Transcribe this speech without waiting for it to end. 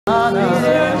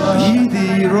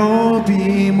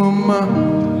mama,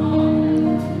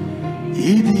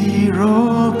 idi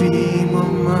robi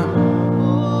mama.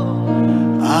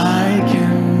 I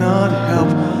cannot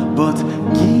help but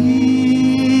give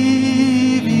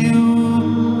you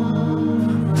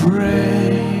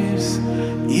praise.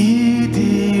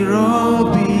 Idi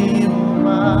robi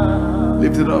mama.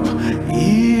 Lift it up.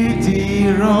 Idi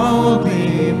robi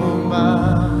mama.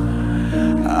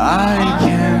 I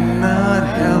cannot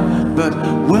help but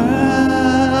worship.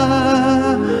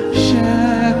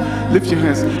 Lift your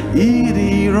hands.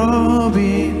 Idi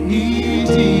robi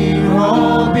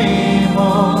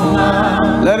mama.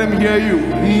 Let him hear you.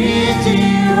 Idi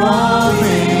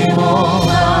robi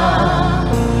mama.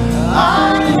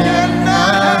 I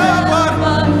cannot help but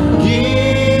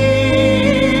give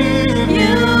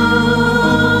you.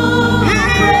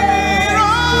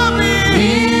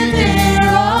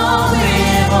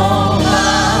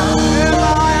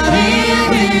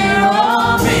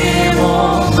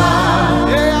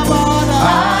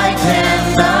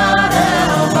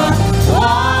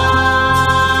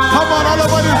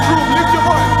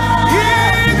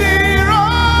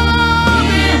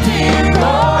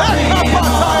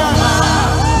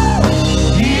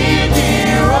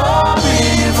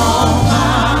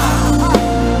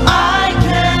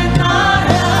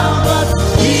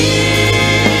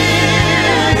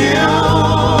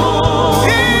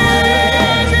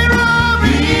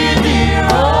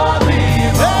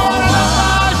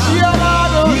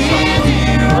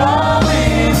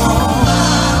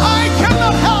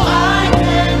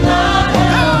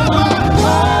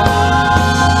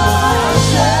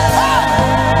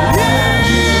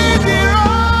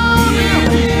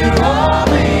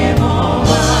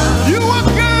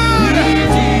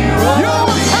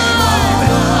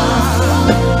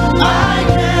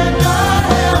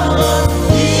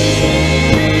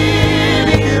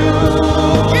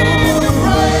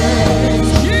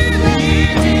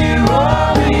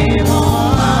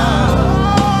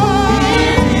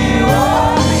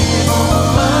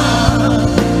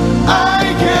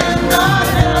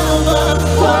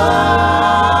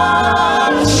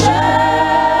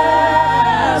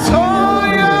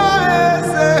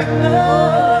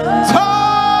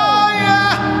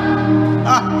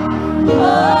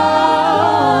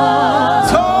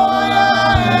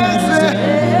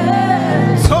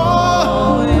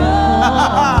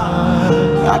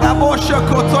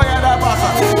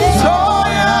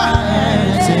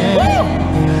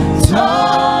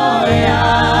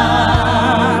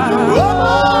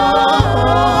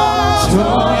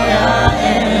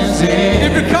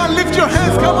 If you can't lift your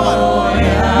hands, come on.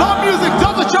 No music,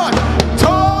 just the church.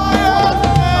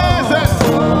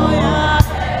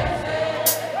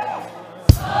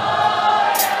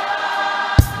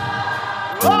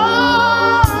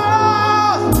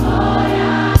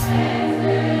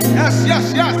 Yes,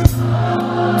 yes, yes.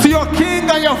 To your king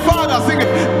and your father, sing it.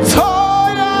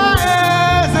 Toya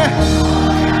eze.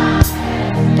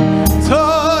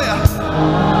 Toya.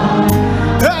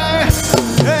 Hey,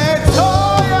 hey,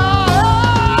 Toya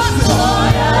eze.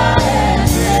 Toya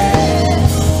eze.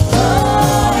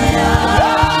 Toya.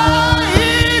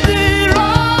 Idi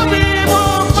robi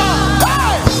mama.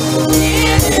 Hey.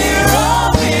 Idi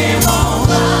robi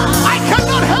mama. I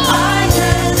cannot help.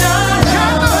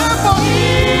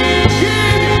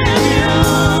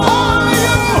 Only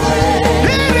you.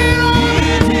 Idi robi.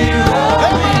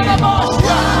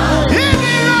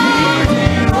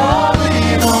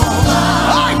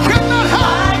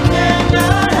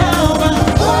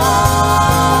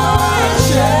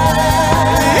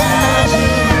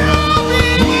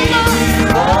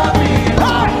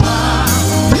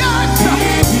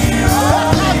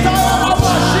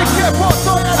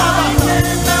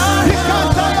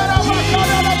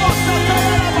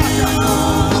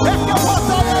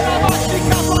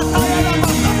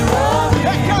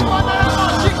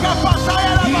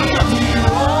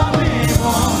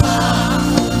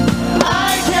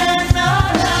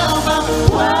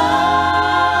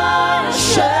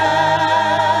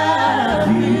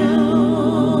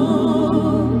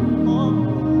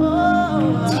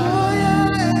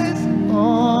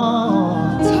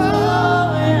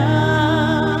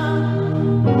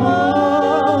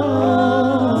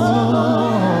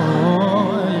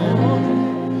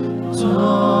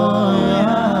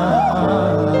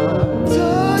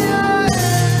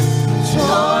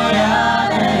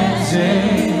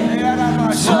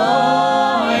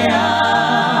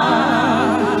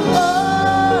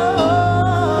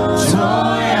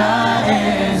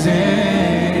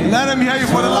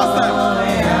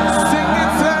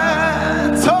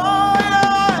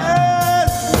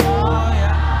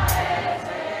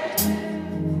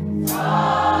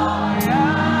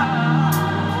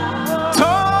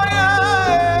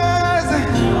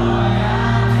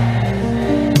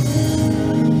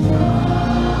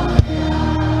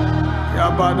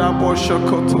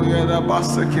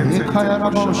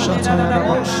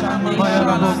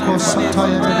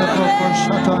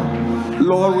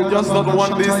 Lord, we just don't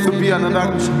want this to be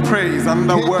another praise,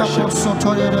 another worship.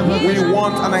 We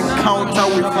want an encounter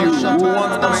with you. We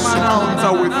want an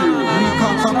encounter with you.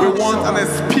 We want an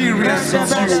experience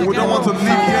with you. We don't want to live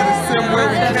here the same way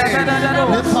we came.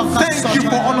 Thank you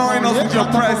for honoring us with your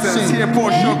presence here.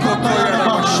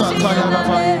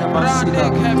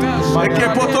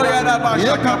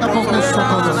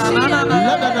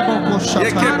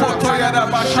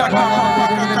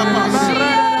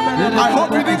 I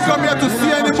hope you didn't come here to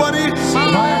see anybody.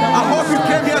 I hope you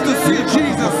came here to see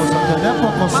Jesus.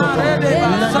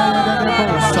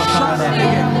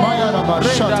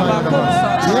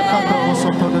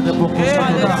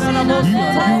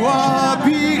 You are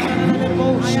big,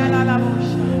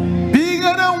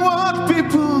 bigger than what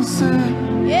people say.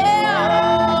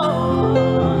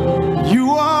 You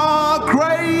are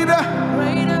greater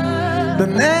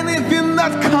than anything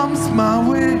that comes my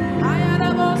way.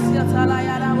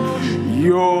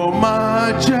 You're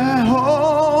my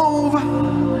Jehovah.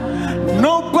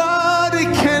 Nobody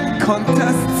can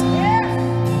contest.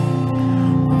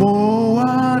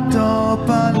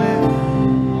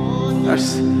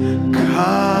 That's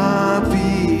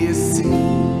Kabisi.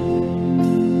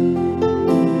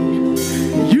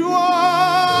 You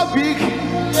are big,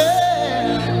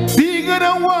 bigger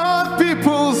than what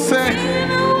people say.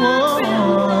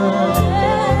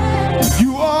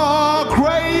 You are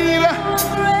greater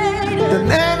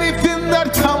than anything that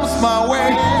comes my way,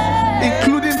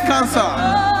 including cancer.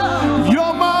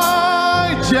 You're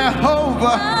my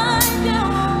Jehovah.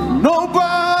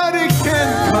 Nobody can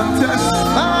contest.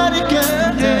 Nobody can.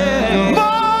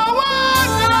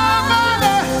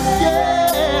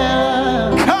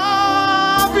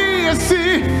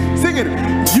 Sing it.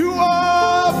 You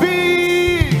are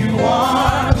big. You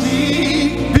are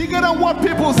big. Bigger than what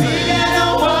people say. Bigger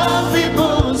than what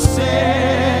people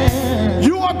say.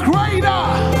 You are greater.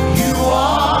 You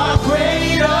are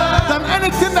greater than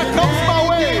anything that comes my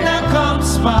way. That comes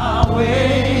my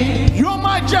way. You're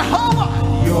my Jehovah.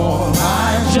 You're my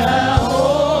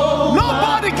Jehovah.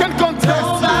 Nobody can contest.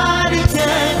 Nobody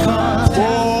can contest.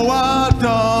 Oh,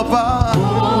 Adaba.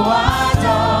 Oh,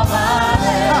 Adaba.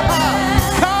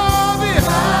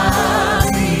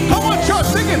 Come on, church,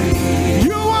 sing it.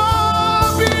 You are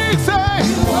big, say.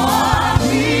 You are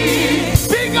big.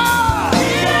 Bigger.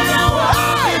 Bigger than what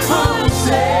people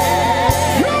say.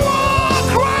 You are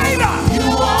greater. You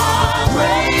are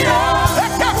greater.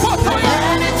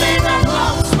 Anything that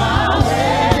comes my way.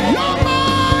 You're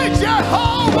my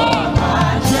Jehovah. My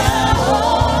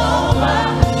Jehovah.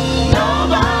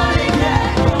 Nobody can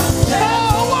contest. No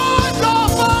one,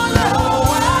 nobody. No one, nobody.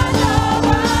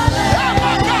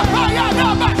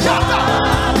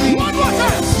 One more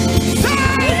time. Say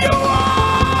you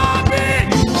are big.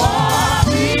 You are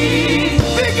big.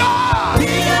 Bigger.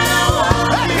 Bigger than what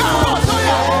people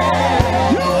say.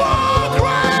 You are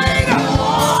greater. You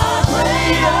are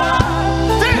greater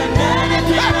than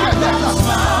anything that comes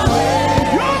my way.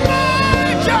 You're my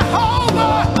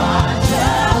Jehovah. My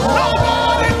Jehovah.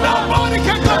 Nobody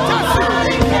can contest you.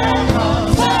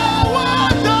 Oh,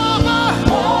 Adaba.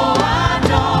 Oh,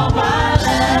 Adaba.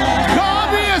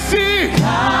 Kabiyesi.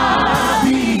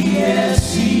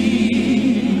 Kabiyesi.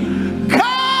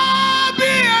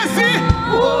 Kabiyesi.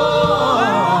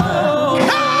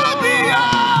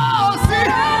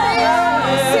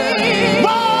 Kabiyesi.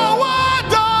 Mo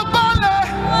Adabale.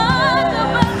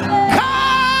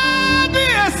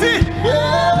 Kabiyesi.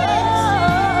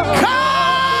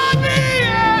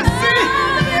 Kabiyesi.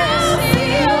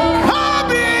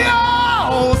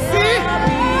 Kabiyesi.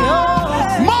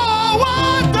 Mo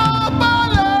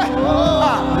Adabale.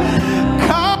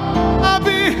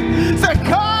 Kabi. Say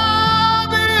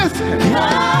Kabiyesi.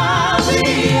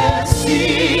 Kabiyesi.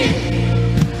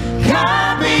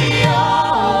 Kabiyesi.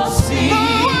 Mo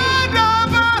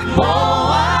Adabale.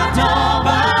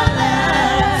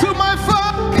 To my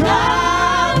father.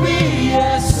 Kabiyesi.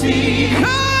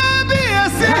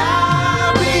 Kabiyesi.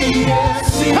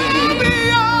 Kabiyesi.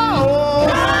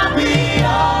 Kabiyesi.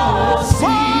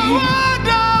 Mo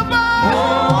Adabale.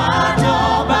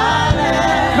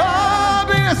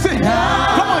 Kabiyesi.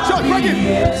 Come on, church, break it.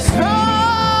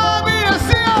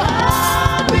 Kabiyesi.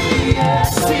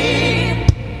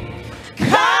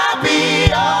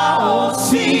 Kabiyesi.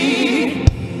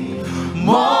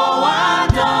 Mo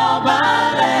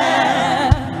Adabale.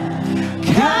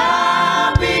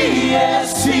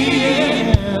 Kabiyesi.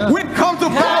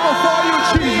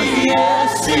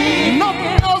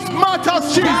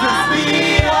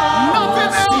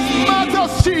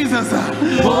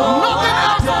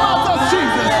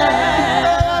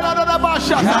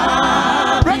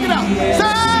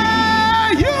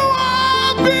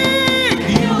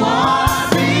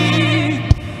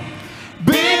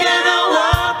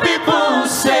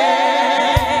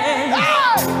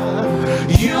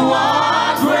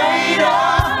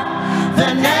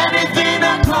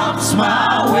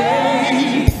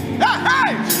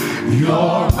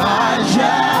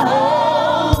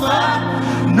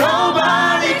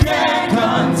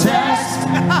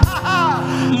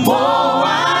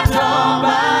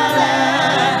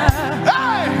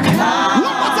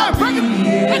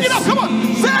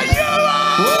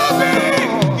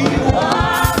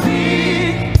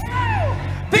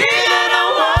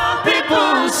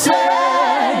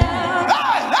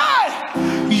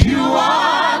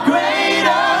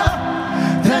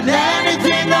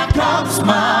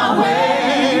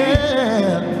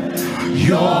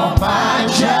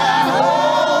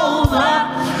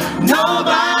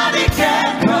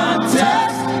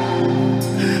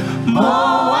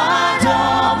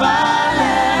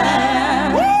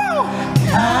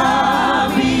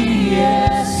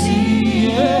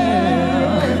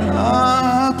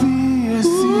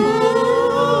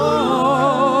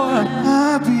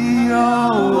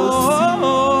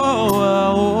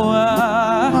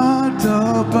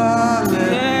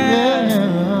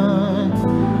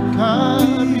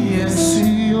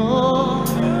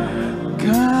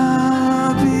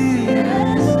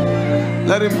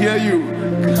 Let him hear you.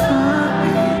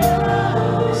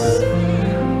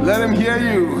 Let him hear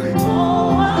you.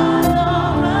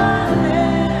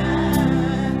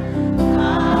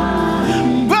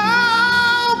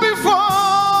 Bow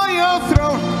before your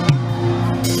throne.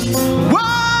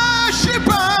 Worship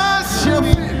us, your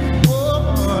feet.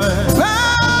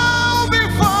 Bow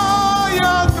before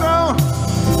your throne.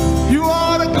 You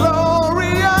are the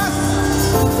glorious.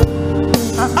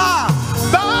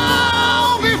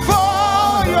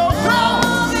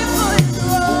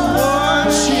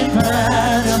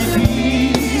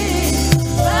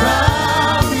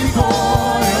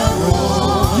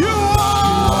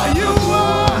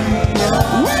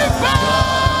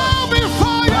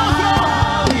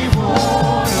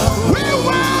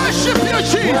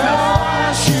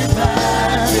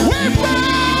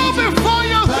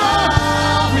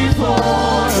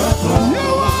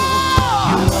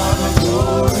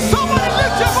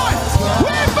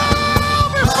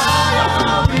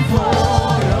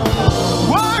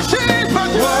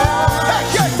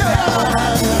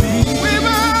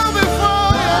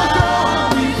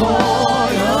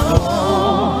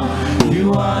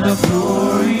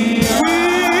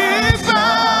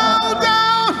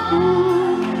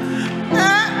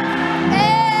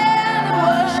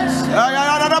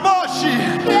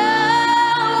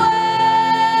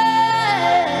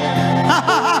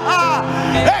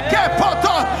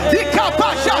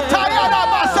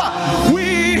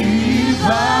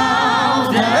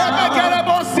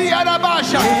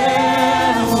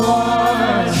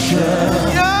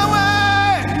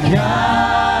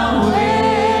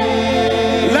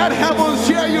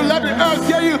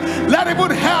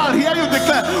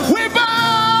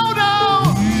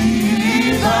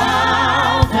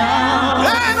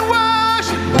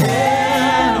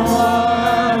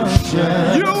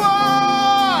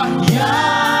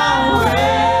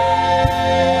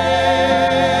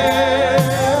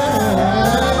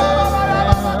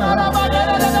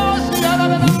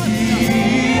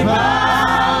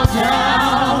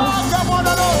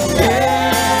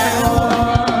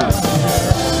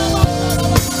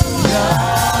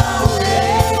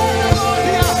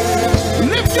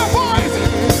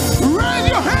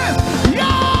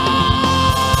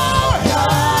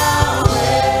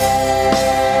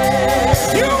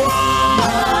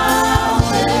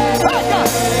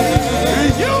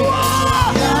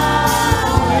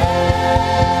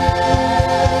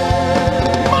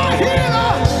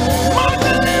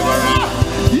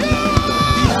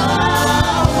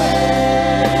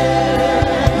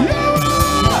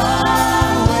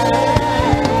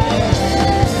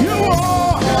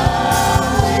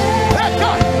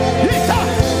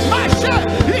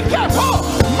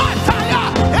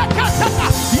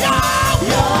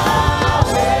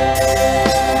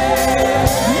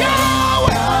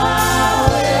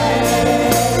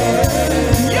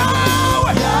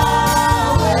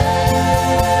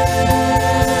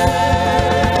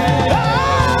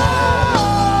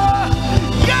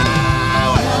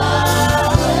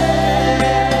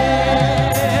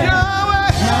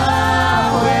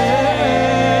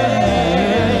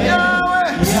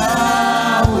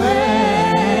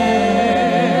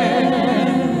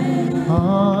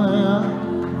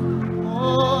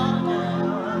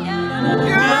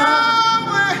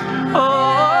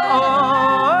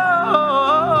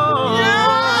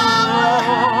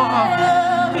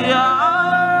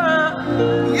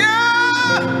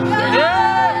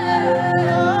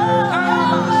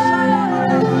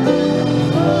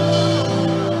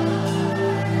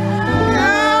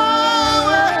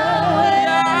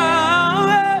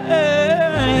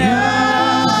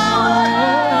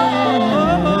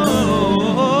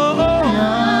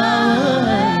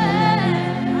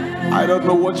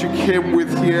 what you came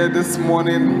with here this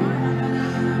morning.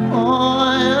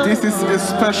 This is a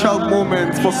special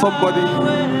moment for somebody.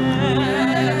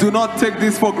 Do not take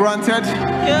this for granted.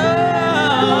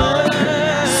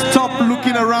 Stop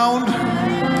looking around.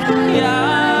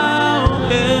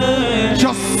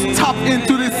 Just tap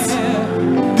into this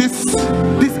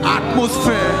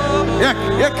atmosphere.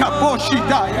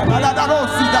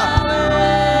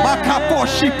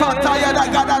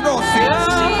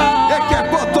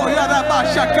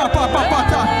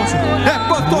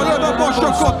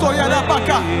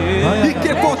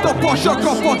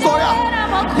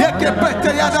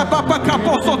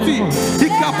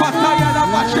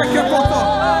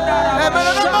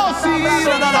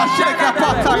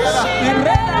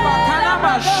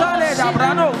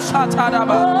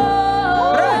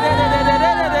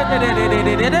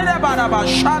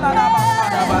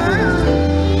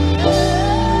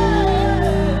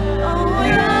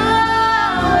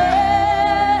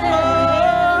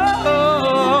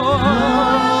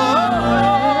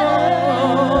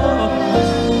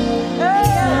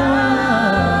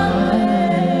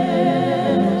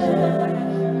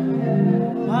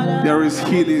 There is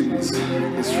healings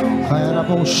in this room.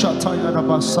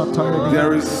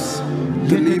 There is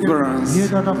deliverance.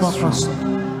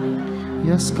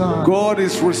 Yes, God. God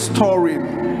is restoring.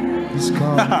 Yes,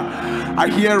 God. I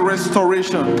hear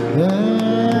restoration.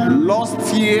 Yeah.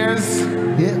 Lost years.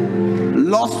 Yeah.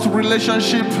 Lost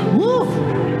relationship. Woo.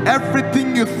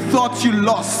 Everything you thought you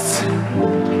lost.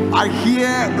 I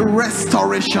hear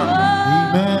restoration.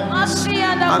 Amen.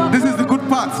 And this is the good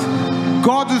part.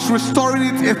 God is restoring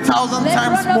it 1,000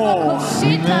 times more.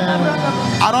 Amen.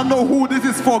 I don't know who this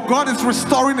is for. God is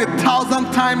restoring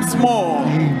 1,000 times more.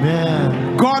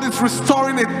 Amen. God is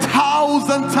restoring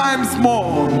 1,000 times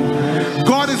more.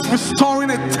 God is restoring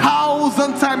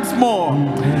 1,000 times more.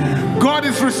 God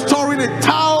is restoring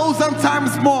 1,000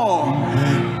 times more.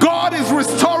 God is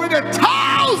restoring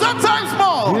 1,000 times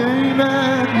more.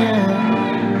 Amen. Yeah.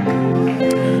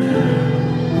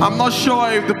 I'm not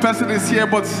sure if the person is here,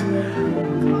 but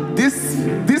this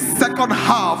second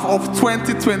half of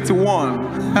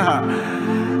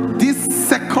 2021, this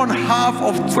second half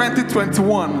of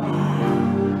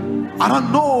 2021, I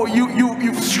don't know,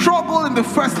 you've struggled in the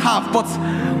first half, but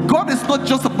God is not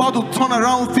just about to turn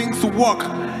around things to work.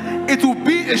 It will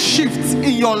be a shift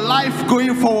in your life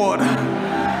going forward.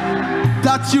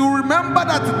 That you remember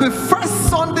that the first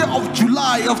Sunday of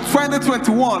July of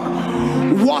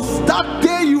 2021 was that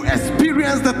day you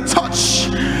experienced the touch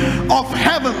of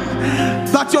heaven,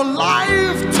 that your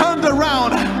life turned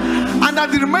around, and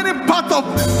that the remaining part of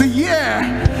the year,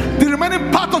 the remaining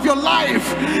part of your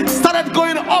life started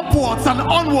going upwards and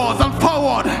onwards and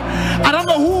forward. I don't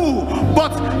know who,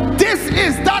 but this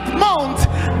is that month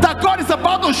that God is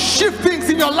about to shift things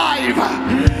in your life.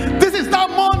 This is that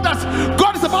month that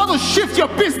God is about to shift your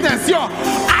business, your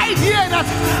idea that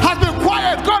has been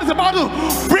quiet. God is about to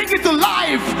bring it to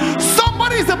life.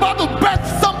 Somebody is about to birth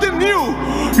something new.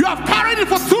 You have carried it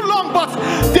for too long, but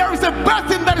there is a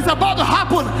birthing that is about to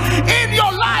happen in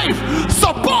your life.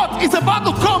 Support is about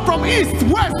to come from east,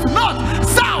 west, north,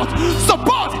 south.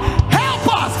 Support, help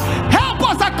us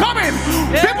are coming.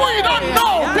 People you don't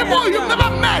know, people you've never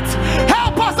met,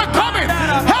 help us are coming.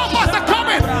 Help us are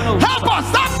coming. Help us.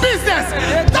 That business,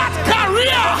 that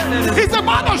career is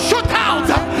about to shoot out.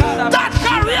 That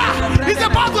career is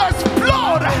about to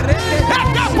explode.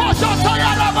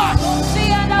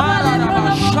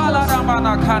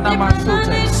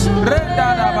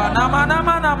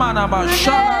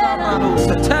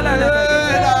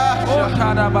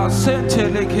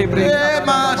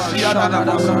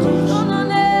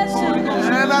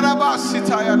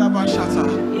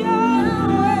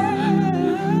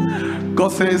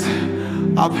 God says,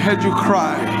 I've heard you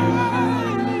cry.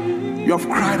 You have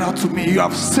cried out to me. You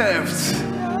have served.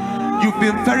 You've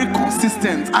been very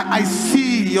consistent. I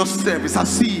see your service. I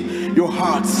see your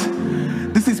heart.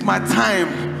 This is my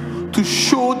time to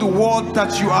show the world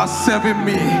that you are serving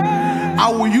me.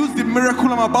 I will use the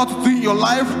miracle I'm about to do in your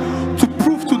life to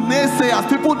prove to naysayers,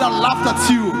 people that laughed at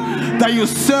you, that you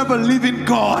serve a living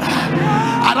God.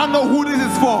 I don't know who this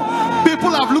is for.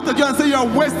 People have looked at you and said you are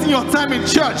wasting your time in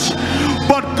church,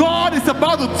 but God is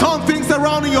about to turn things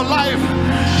around in your life,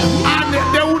 and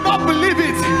they will not believe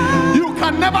it. You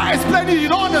can never explain it. You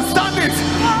don't understand it,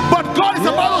 but God is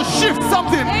about to shift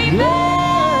something.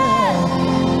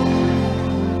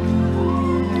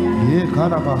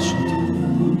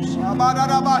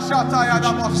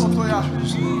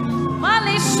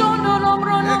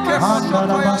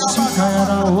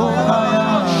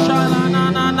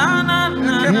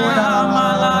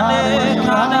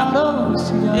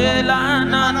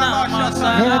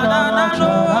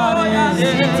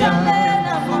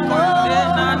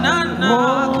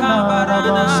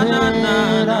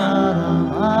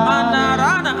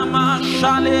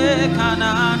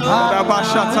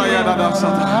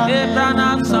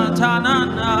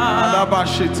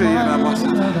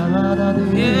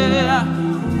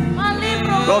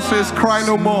 God says, cry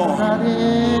no more.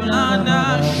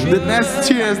 The next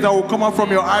tears that will come out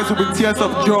from your eyes will be tears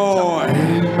of joy.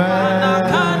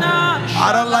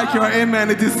 I don't like your amen.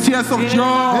 It is tears of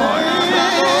joy.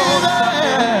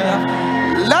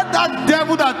 Let that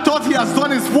devil that thought he has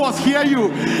done his worst hear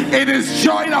you. It is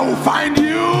joy that will find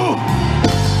you.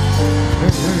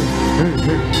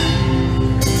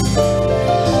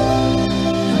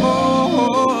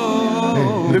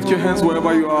 Lift your hands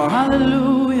wherever you are.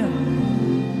 Hallelujah.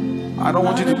 I don't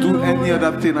want you to do any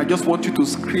other thing. I just want you to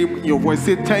scream in your voice.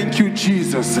 Say, thank you,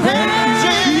 Jesus.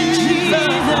 Thank you, Jesus.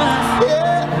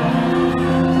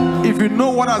 If you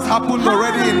know what has happened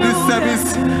already in this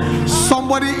service,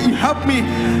 somebody help me.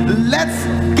 Let's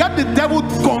get the devil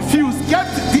confused. Get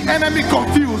the enemy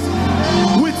confused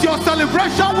with your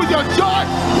celebration, with your joy.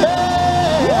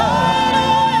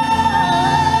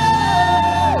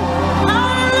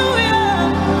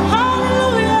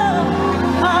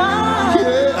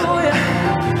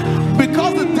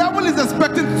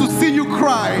 Expecting to see you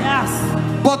cry. Yes.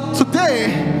 But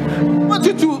today, I want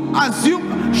you to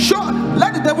assume, sure,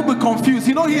 let the devil be confused.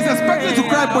 You know, he's expecting to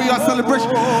cry, but you are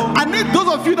celebrating. I need those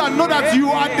of you that know that you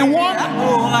are the one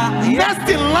next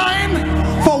in line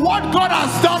for what God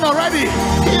has done already.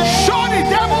 Show the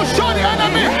devil, show the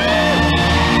enemy.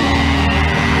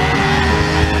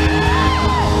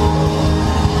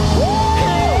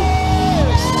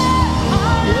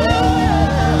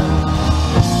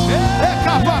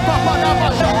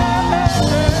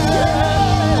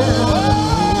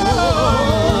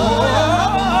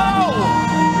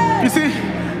 You see,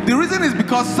 the reason is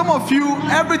because some of you,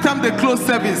 every time they close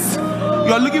service,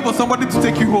 you are looking for somebody to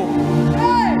take you home.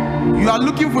 You are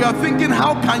looking for, you are thinking,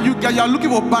 how can you get, you are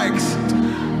looking for bikes.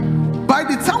 By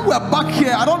the time we are back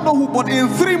here, I don't know who, but in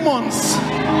 3 months,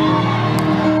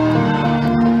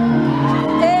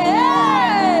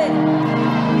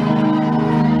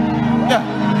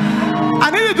 I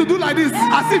need you to do like this,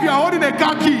 as if you are holding a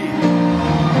car key.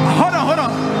 Hold on, hold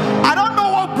on. I don't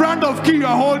know what brand of key you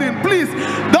are holding. Please,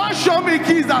 don't show me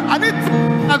keys. I need to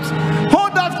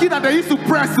hold that key that they used to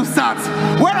press to start.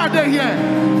 Where are they here?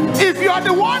 If you are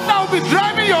the one that will be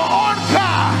driving your own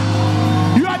car,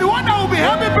 you are the one that will be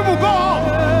helping people go home.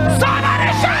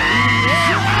 Somebody shout!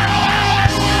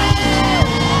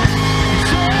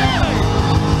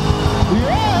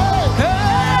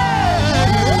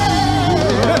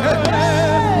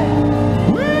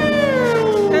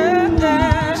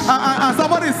 And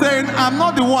somebody is saying, I'm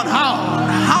not the one.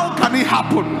 How can it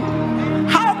happen?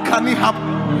 How can it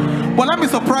happen? But let me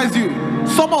surprise you.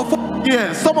 Some of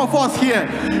us here,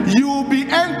 you will be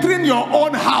entering your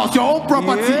own house, your own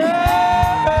property.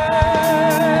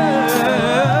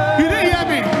 You didn't hear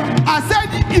me? I said,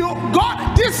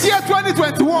 God, this year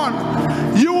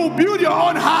 2021, you will build your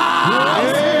own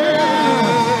house.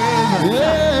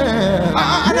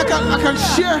 And I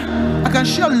can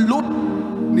share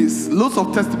loads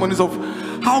of testimonies of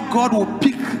how God will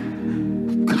pick,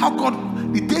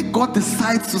 the day God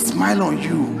decides to smile on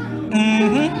you.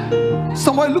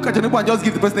 Somebody look at your neighbor and just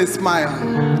give the person a smile.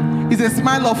 It's a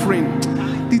smile offering.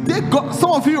 The day God,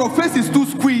 some of you, your face is too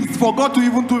squeezed for God to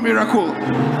even do a miracle.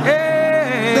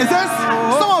 They say,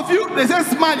 some of you, they say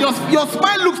smile. Your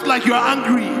smile looks like you are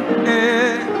angry.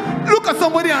 Look at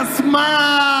somebody and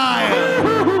smile.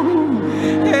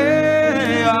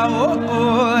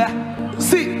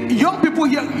 See, young people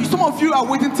here, some of you are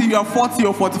waiting till you are 40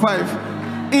 or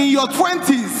 45. In your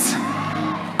 20s,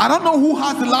 I don't know who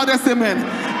has the loudest amen.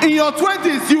 In your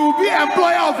 20s, you will be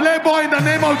employer of labor in the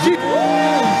name of Jesus.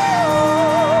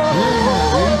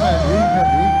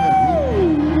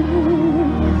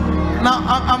 Now,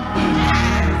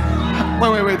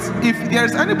 wait. If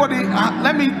there's anybody,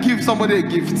 let me give somebody a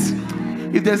gift.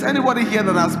 If there's anybody here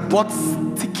that has bought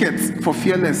tickets for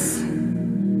Fearless,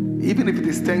 even if it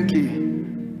is 10K,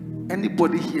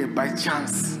 anybody here by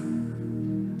chance,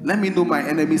 let me know my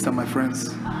enemies and my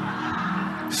friends.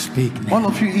 Speak. All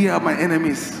of you here are my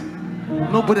enemies.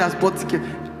 Nobody has bought ticket.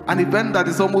 An event that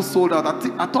is almost sold out.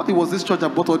 I thought it was this church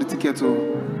that bought all the tickets.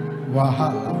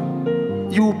 Wow.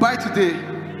 You will buy today,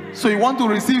 so you want to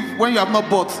receive when you have not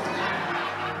bought.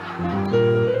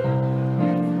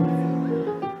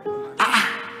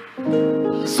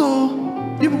 So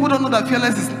you people don't know that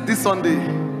Fearless is this Sunday.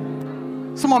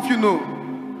 Some of you know.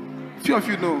 Few of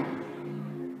you know.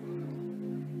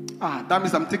 That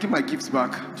means I'm taking my gifts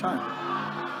back. Child.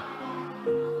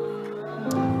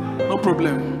 No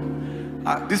problem.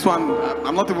 This one,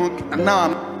 I'm not even,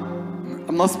 now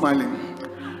I'm not smiling.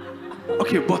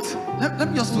 Okay, but let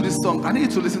me just do this song. I need you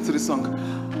to listen to this song.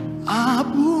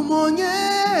 Abu monye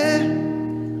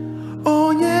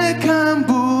onye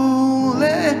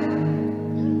kambule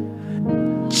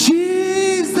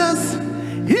Jesus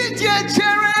ije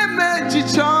chereme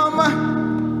chichoma.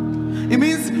 It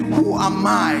means, who am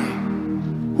I?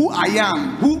 Who I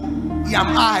am? Who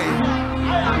am I?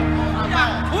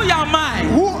 Who am I?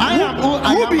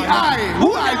 Who be I?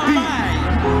 Who I be?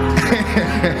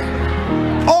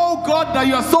 Oh God, that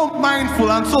you are so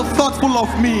mindful and so thoughtful of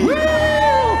me.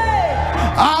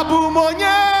 Abu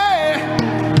monye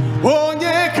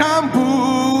onye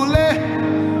kambule.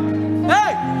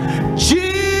 Hey,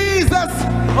 Jesus,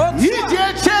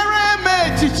 ije chereme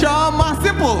chichoma.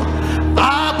 Simple.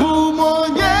 Abu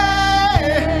monye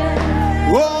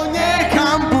onye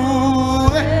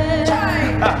kambule.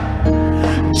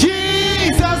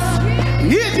 Jesus,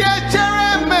 ije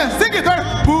chereme. Sing it.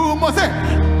 Boom, say.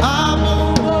 Abu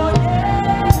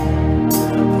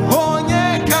onye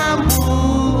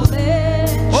kambule.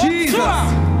 Jesus,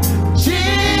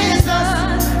 Jesus,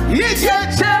 ije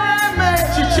chereme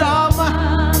chichoma.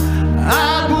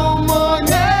 Abu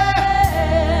monye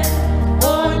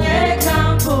onye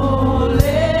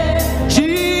kambule.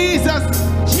 Jesus.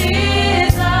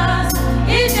 Jesus,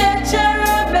 ije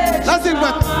chereme That's it,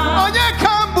 but chichoma. onye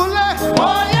kambule.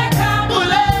 Onye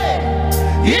kambule,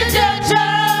 ije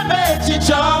chereme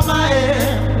chichoma.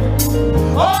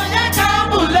 Onye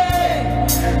kambule,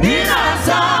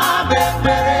 inasa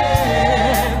bebere.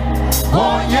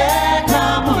 Onye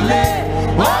kambule,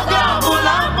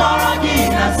 ogambula mborogi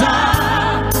nasa.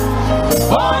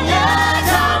 Onye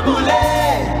kambule,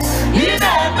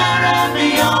 inemere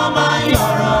miyoma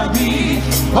yorogi.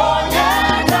 Onye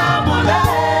kambule,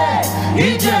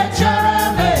 ije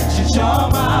chereme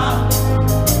chichoma.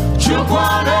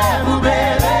 Chukware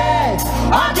bubere,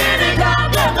 agini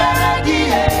kakebere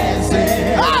giese.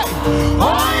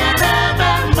 Onye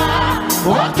nemema,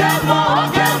 okemo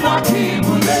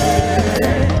kibule.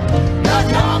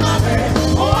 Yajama be,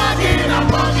 uagina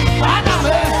kogi,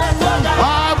 anabe toga.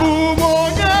 Abu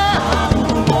monye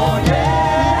Onye,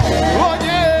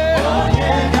 onye.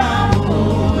 onye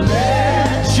kambule.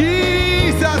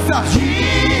 Jesus.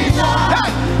 Jesus,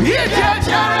 Hey, ije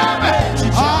chereme.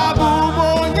 Abu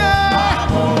monye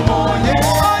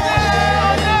onye,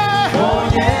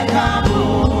 onye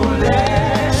kambule.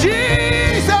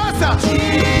 Jesus.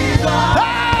 Jesus,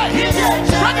 Hey, ije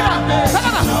chereme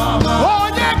chichoma.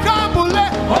 onye kambule.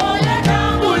 Onye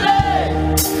kambule,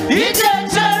 ije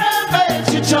chereme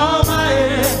chichoma.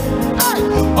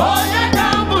 Onye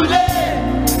kambule,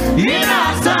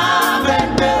 inasa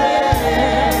bebere.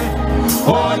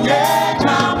 Onye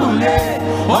kambule,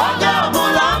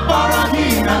 ogambula mborogi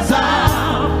nasa.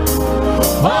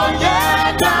 Onye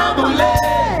kambule,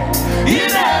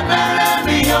 inemere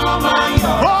miyoma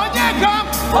yoro. Onye kam.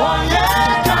 Onye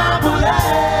kambule,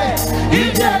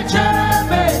 ije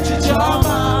chereme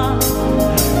chichoma.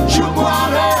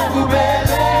 Chukware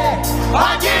bubele,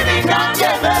 agini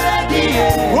kakebere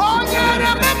giese. Onye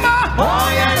remember.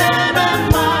 Onye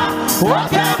nemema,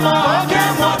 okemo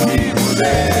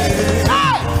kibule.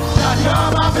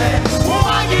 Yajama be,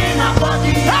 uagina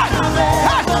kogi, anabe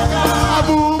toga.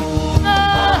 Abu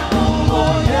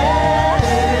Onye,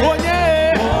 onye.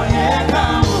 onye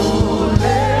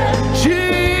kambule.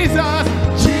 Jesus.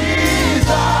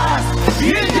 Jesus,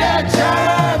 ije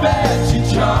chereme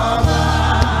chichoma.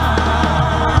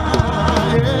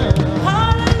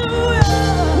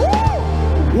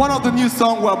 Hallelujah. One of the new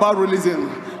songs we're about releasing.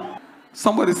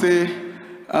 Somebody say,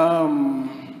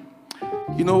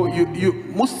 you know, you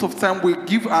most of the time we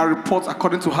give our reports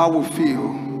according to how we feel,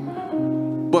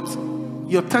 but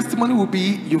your testimony will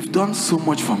be, you've done so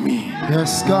much for me.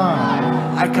 Yes, God.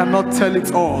 I cannot tell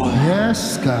it all.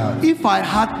 Yes, God. If I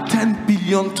had 10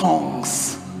 billion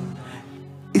tongues,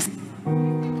 it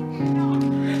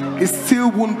still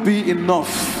wouldn't be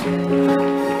enough.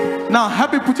 Now,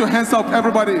 happy, put your hands up,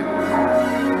 everybody.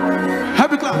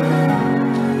 Happy clap.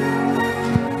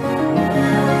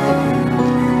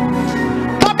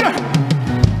 Clap your hands.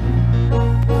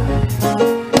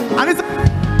 And it's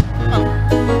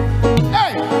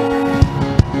hey,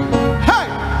 hey,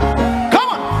 come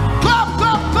on, clap,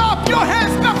 clap, clap your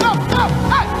hands, clap, clap, clap,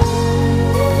 hey,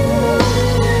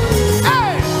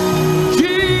 hey,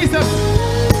 Jesus,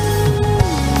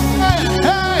 hey,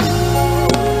 hey.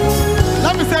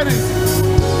 Let me say this.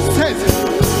 Say it.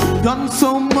 Done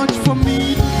so much for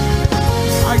me,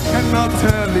 I cannot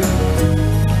tell it.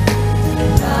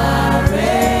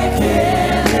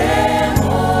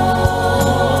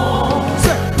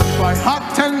 Say, if I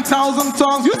had 10,000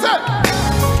 tongues, you say.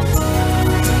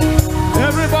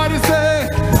 Everybody say.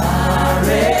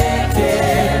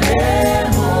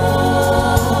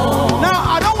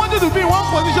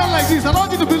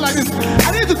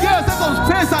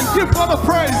 give God the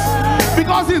praise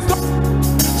because He's done.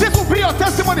 This will be your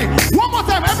testimony. One more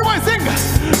time, everybody sing.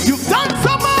 You've done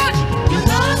so much. You've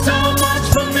done so much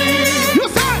for me. You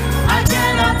say, I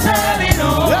cannot tell it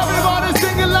all. everybody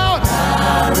sing it loud.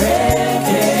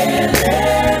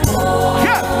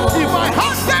 Yeah, if my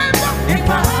heart stand up, If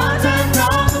my heart and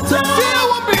all the time, still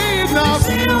won't be enough.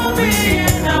 still will be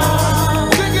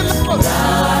enough. Sing it loud.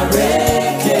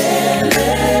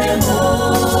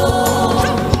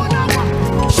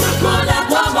 Shukuna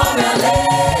kwa morale.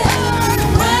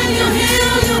 When you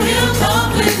heal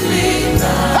completely.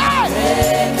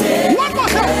 Hey! One more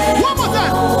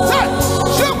time. Say,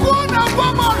 Shukuna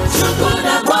Bama.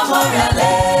 Shukuna kwa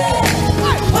morale.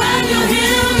 When you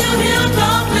heal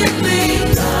completely.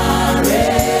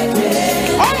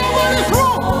 All over this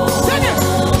room. Sing it.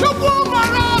 Shukuna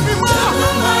Rabima.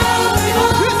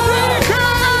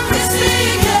 This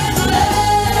weekend.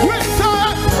 We say,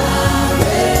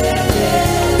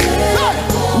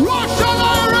 what shall I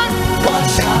run? What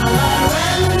shall I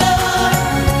render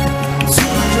to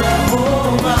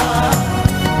Jehovah?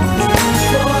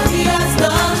 For He has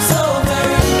done so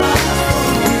very much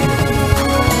for me.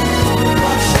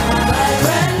 What shall I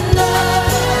render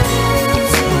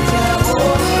to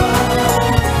Jehovah?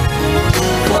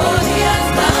 For He has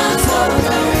done so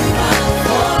very much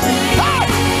for me. Hey!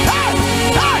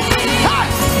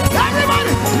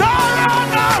 Everybody! Nara!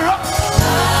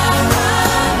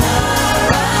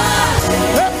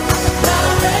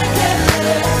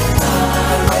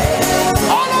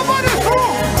 All over this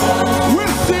room. We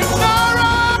sing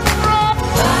Nara!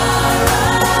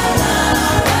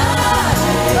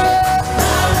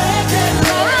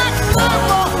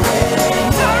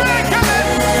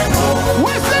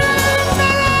 We sing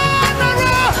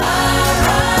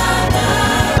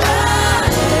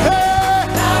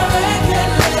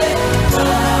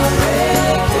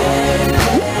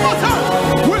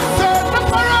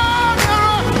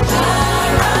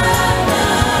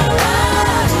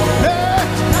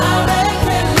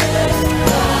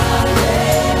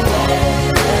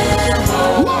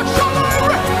What shall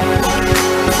I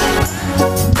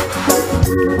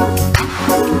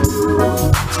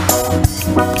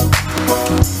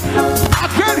I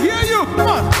can't hear you. Come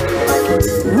on.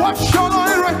 What shall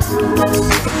I write?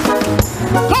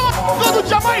 Come on, go to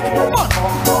Jamaica. Come on.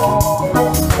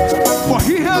 What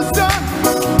He has done.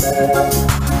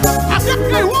 I can't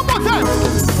hear you one more time.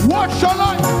 What shall I?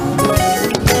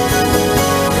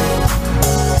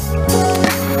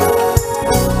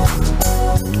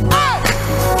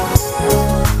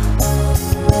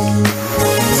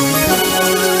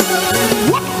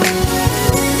 What?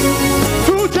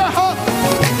 To Jehovah.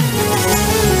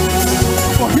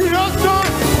 For He has done.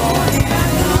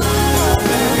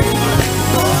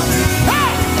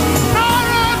 Hey!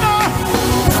 Nara!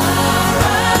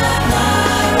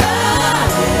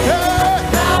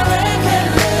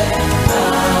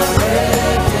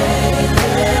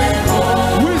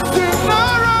 We sing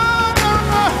Nara!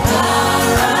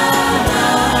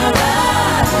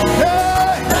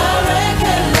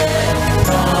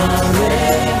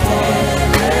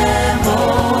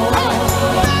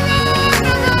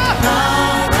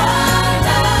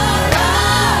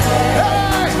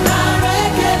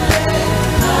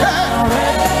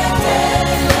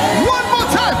 One more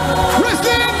time. We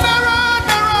sing Nara!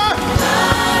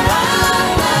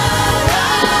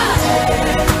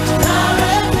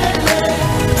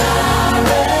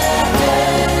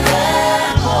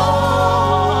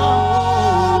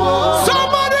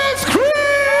 Somebody scream!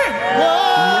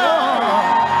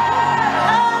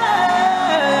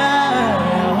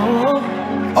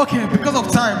 Okay, because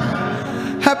of time,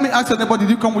 help me ask your neighbor, did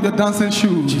you come with your dancing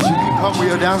shoes? Come with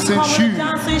your dancing shoe.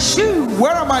 Dancing shoe.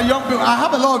 Where are my young people? I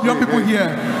have a lot of young people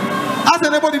here. Ask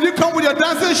your neighbor, did you come with your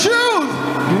dancing shoes?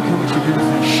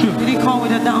 Did he come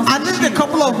with a dancing I need a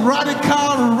couple of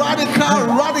radical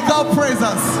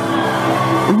praisers.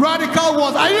 Radical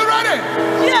ones. Are you ready?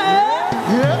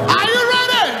 Yeah. Are you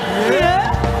ready? Yeah.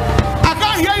 I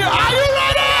can't hear you. Are you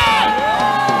ready?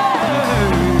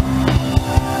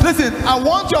 Listen, I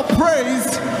want your praise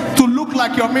to look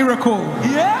like your miracle.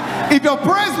 Yeah. If your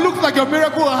praise looks like your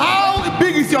miracle, how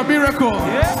big is your miracle?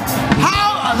 Yeah.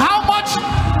 How much?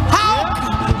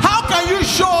 How can you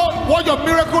show what your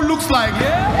miracle looks like?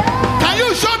 Yeah. Can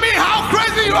you show me how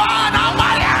crazy you are and how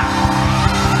mighty?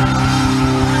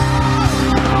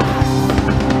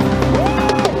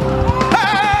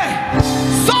 Hey!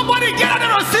 Somebody get out of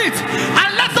your seat and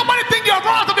let somebody think you're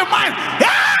run out of your mind.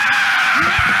 Yeah!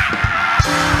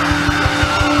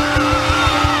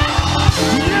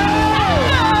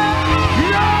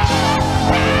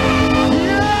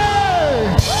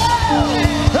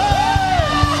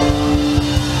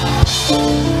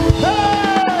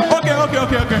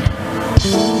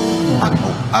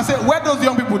 I said, where those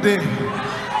young people there?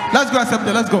 Let's go accept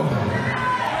them. Let's go.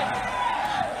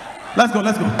 Let's go.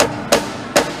 Let's go.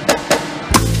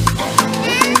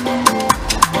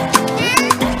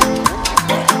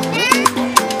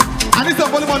 I need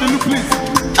some volleyball to look, please.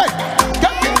 Hey,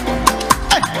 get me.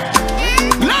 Hey,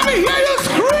 let me hear you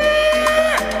scream.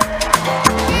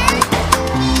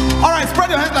 All right, spread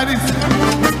your hands like this.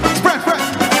 Spread.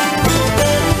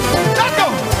 Let's go.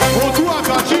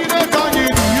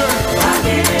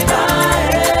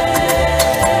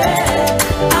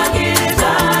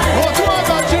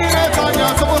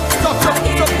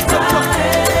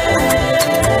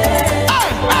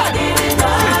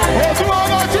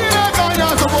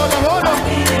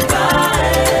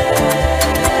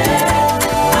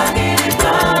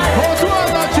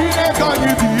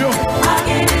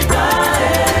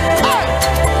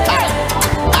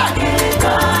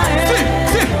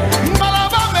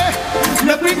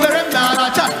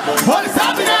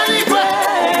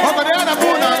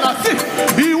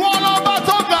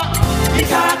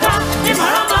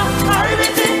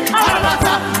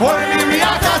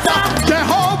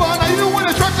 Jehovah, now you want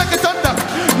to strike like a thunder.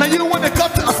 Now you want to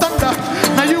cut asunder.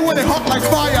 Now you want to hot like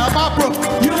fire, my bro.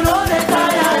 You know the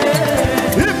fire.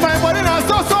 If my body not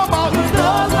so about,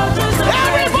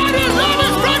 everybody let me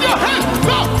spread your hands.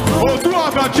 Go. Oh, to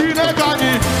our Gina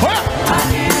Gani.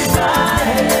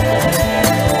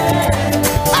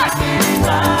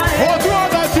 Oh, to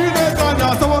our Gina Gani.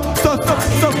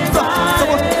 Stop.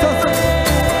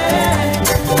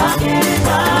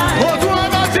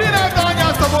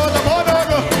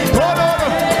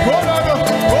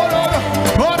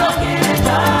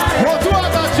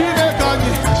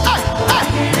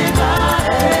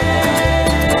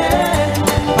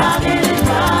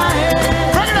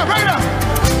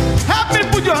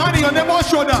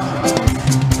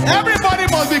 Everybody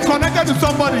must be connected to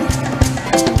somebody.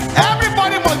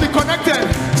 Everybody must be connected.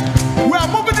 We are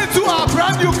moving into our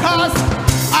brand new cars,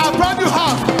 our brand new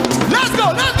house. Let's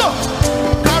go.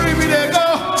 Carry me there, go.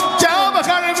 Jehovah,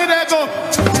 carry me there, go.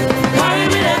 Carry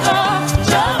me there, go.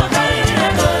 Jehovah, carry me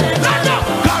there, go. Let's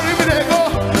go. Carry me there,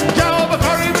 go. Jehovah,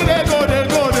 carry me there, go.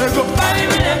 Carry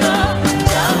me there, go.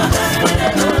 Jehovah, carry me there,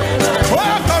 go.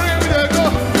 Oh, carry me there, go.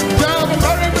 Jehovah,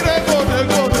 carry me there, go.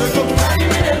 Carry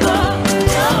me there, go.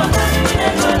 Jehovah, carry me there,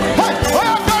 go. Hey,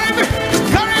 oh, carry me.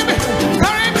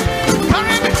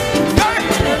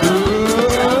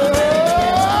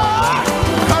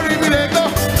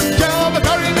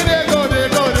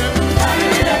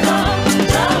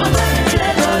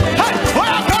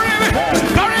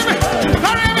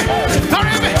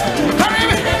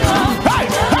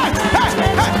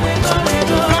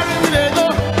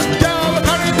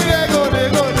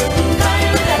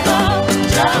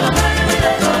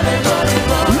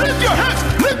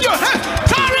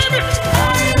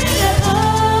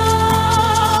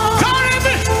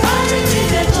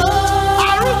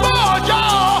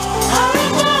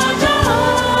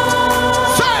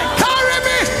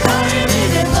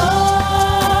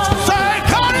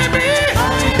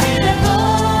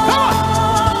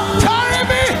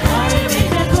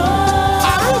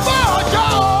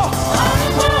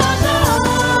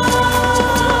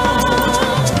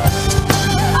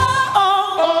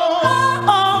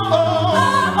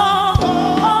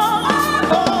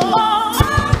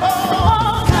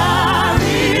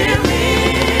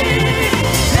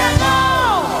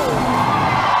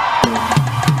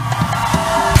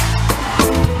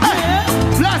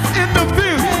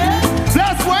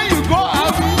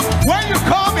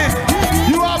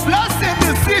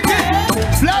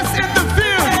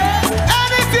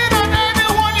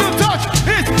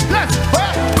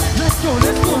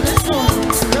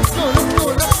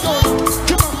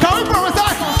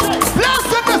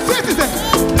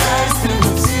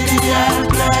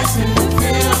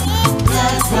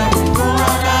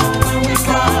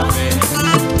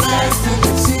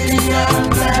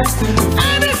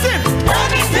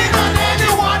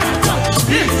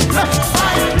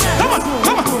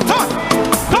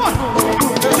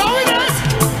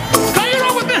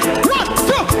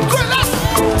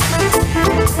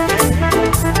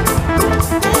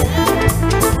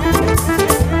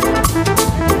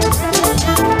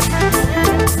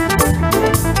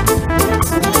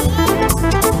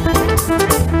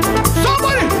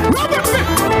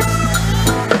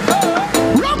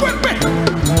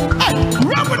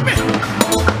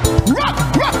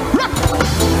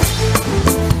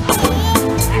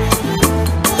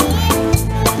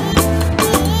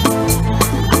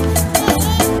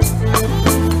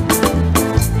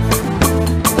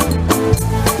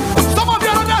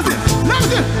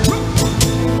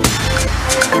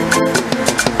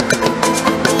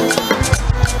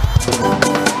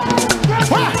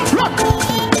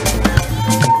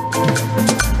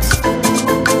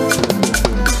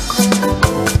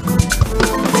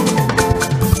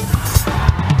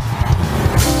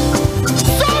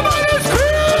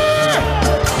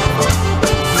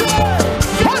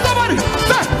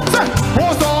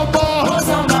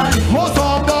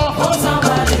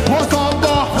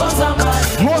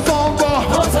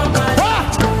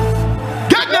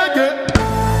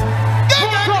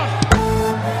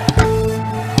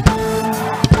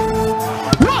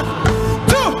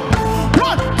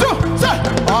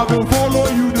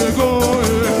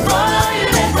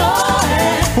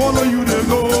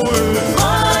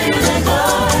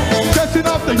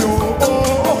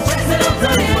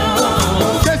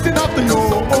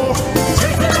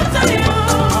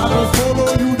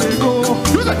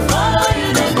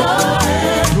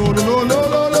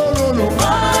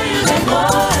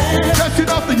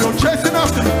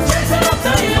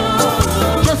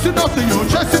 chasing after you,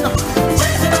 chasing after you.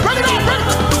 Ready, ready.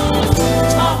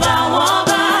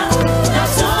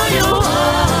 That's who you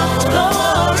are. Don't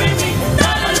worry me.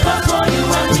 That is for you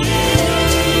and me.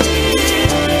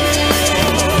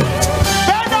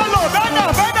 Bend down low, bend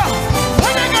down, bend down.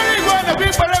 When you get it, going to be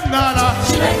for them, Nana.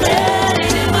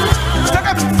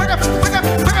 Second. When you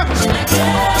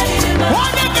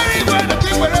get it, going to be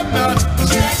for them, Nana.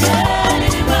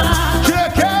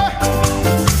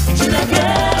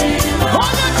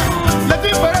 Let me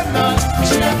for them, Nana.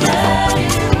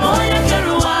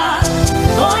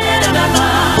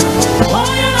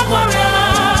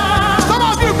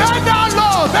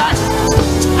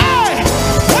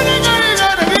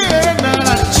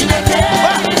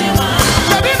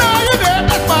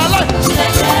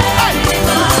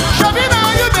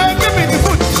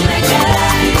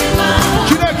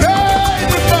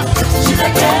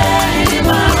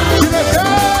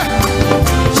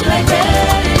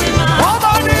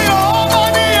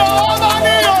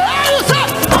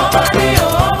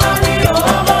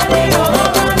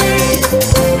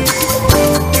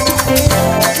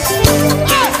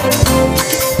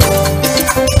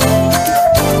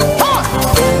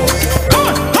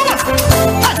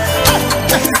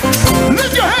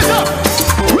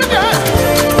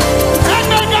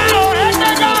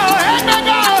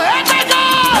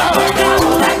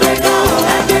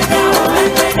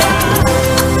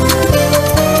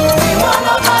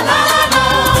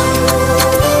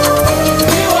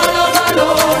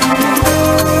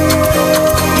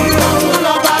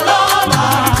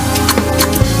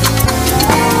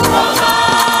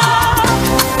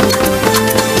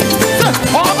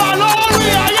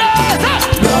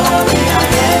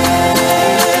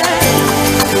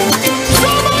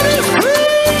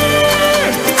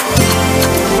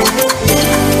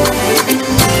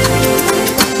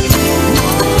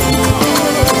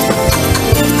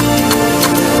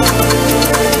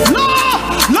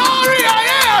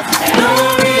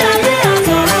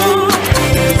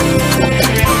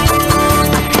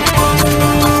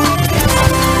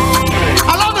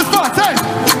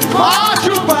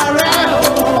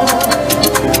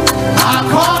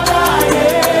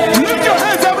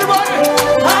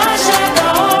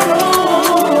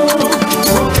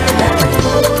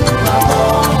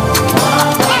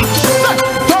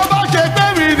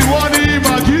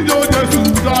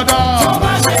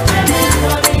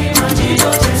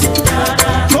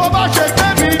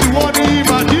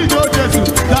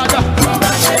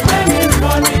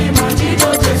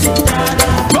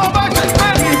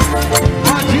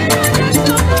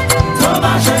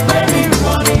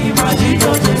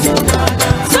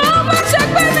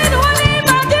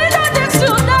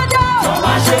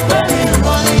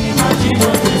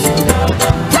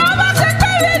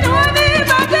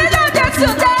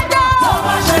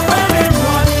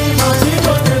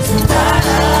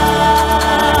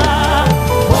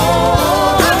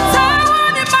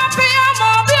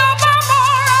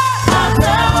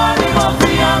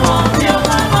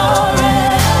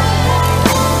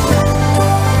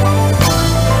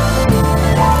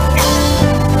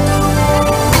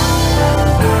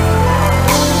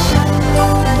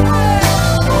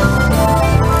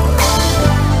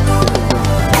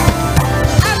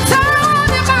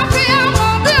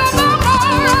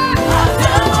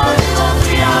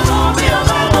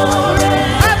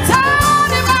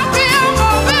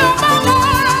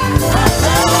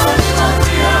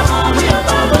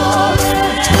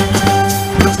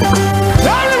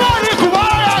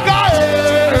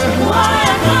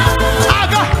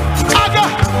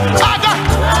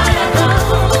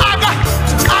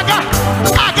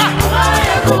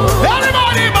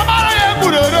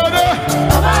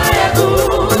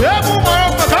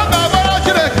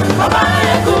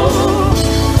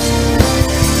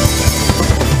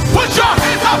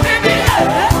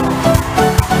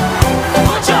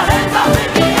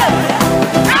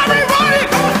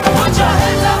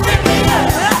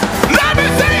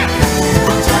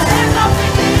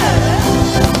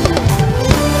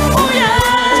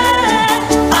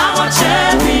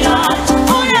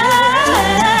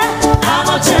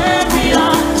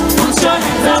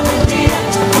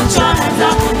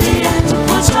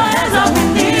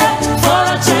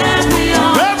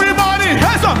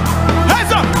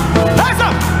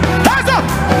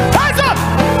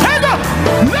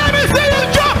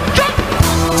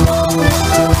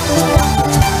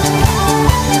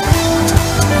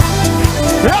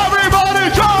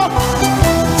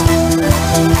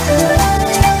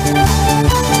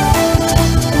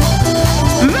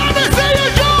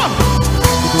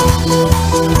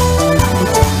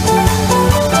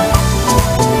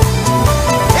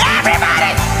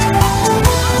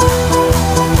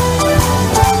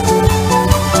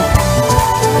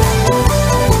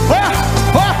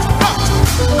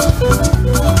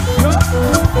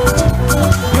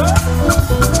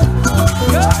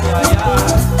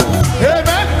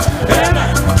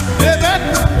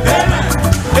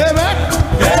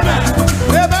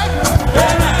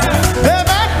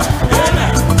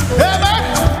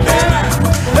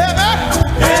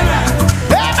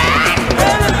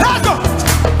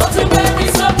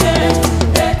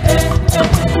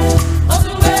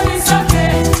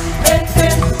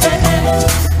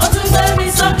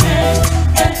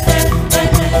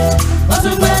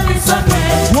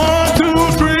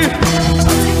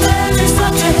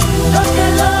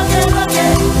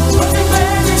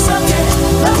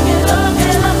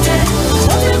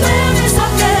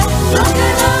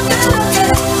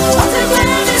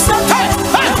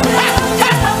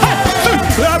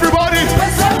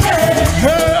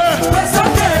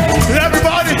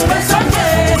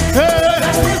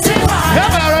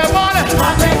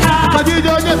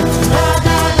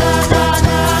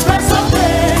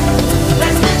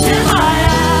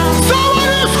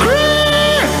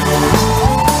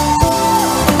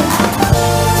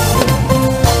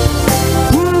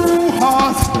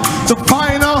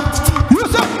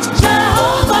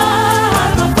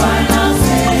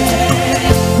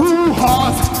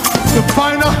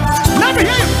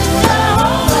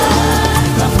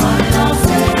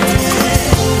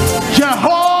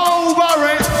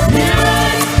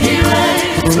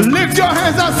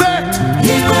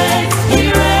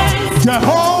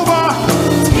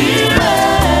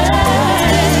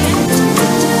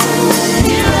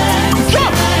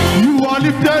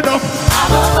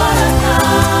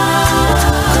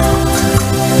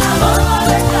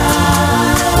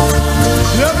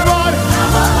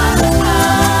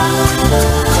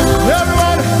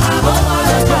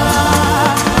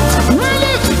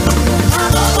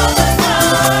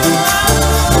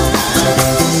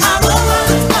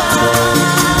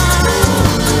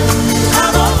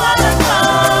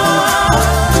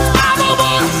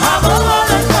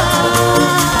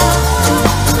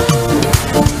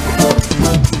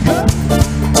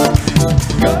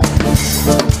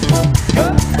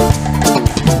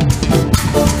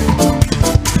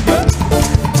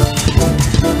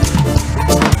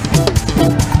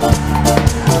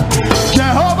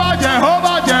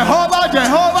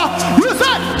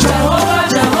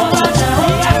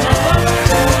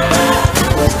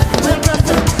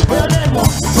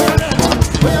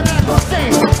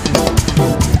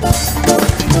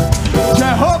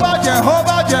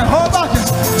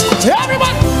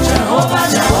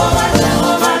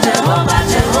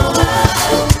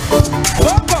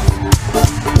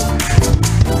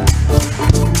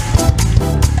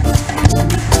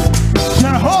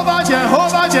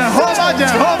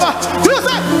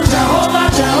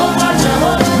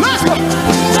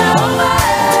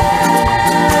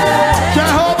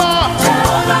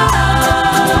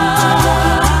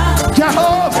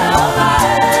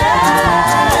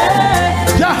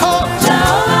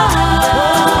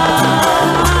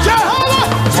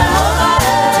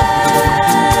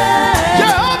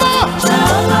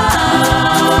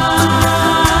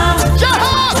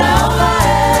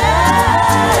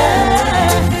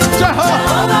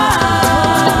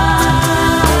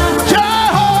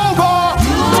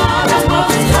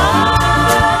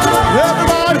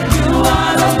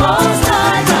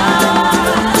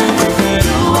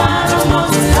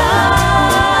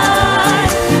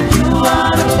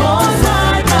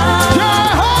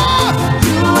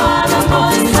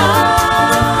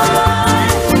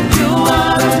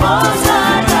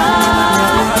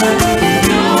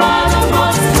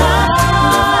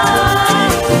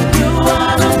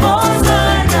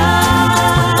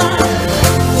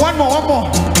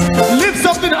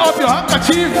 up, your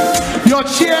handkerchief, your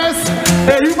chairs,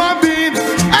 a human being,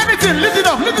 anything, lift it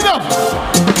up, lift it up.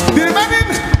 The remaining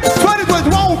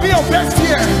 2021 will be your best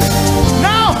year.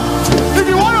 Now, if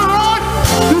you want to run,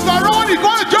 you can run, you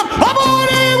want to jump.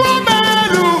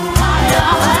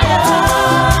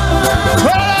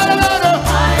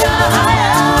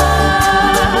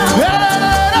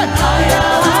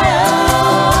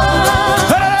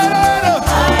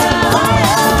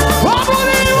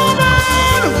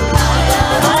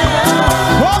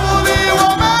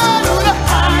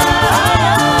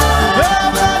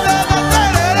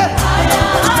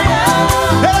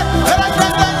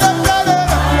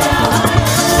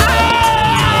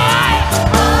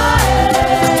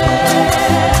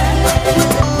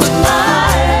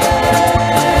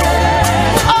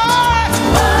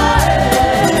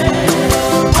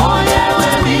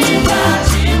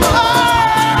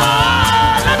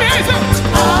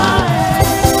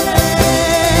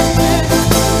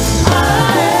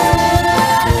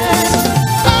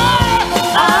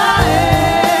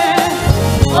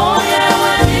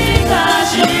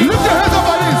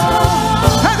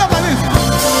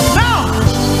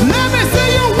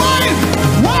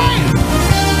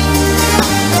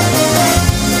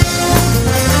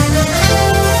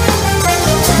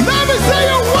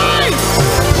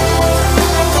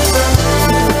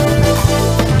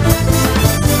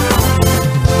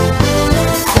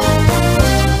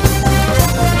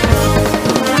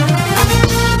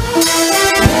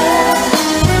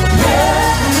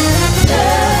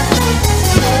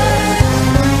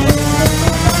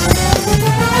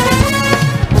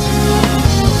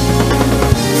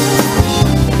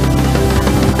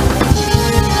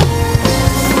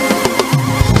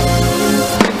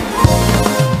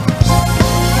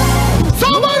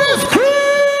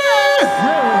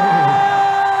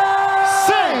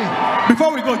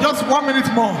 Before we go, just 1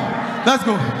 minute more. Let's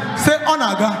go. Say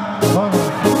Onaga.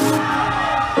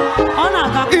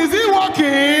 Onaga. Is he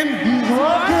walking? He's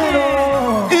walking.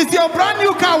 Oh. Is your brand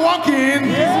new car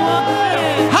walking?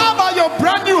 Yeah. How about your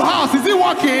brand new house? Is he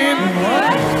walking?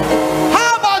 Yeah.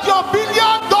 How about your $1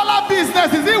 billion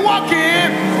business? Is he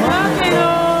walking? Walking.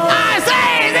 Oh. I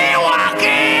say, is he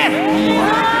walking?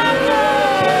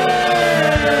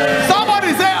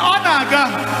 Somebody say Onaga.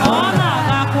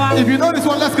 Onaga. If you know this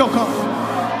one, let's go. Come.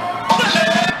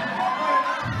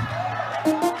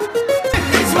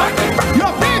 It's working.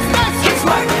 Your business It's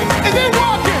working. is it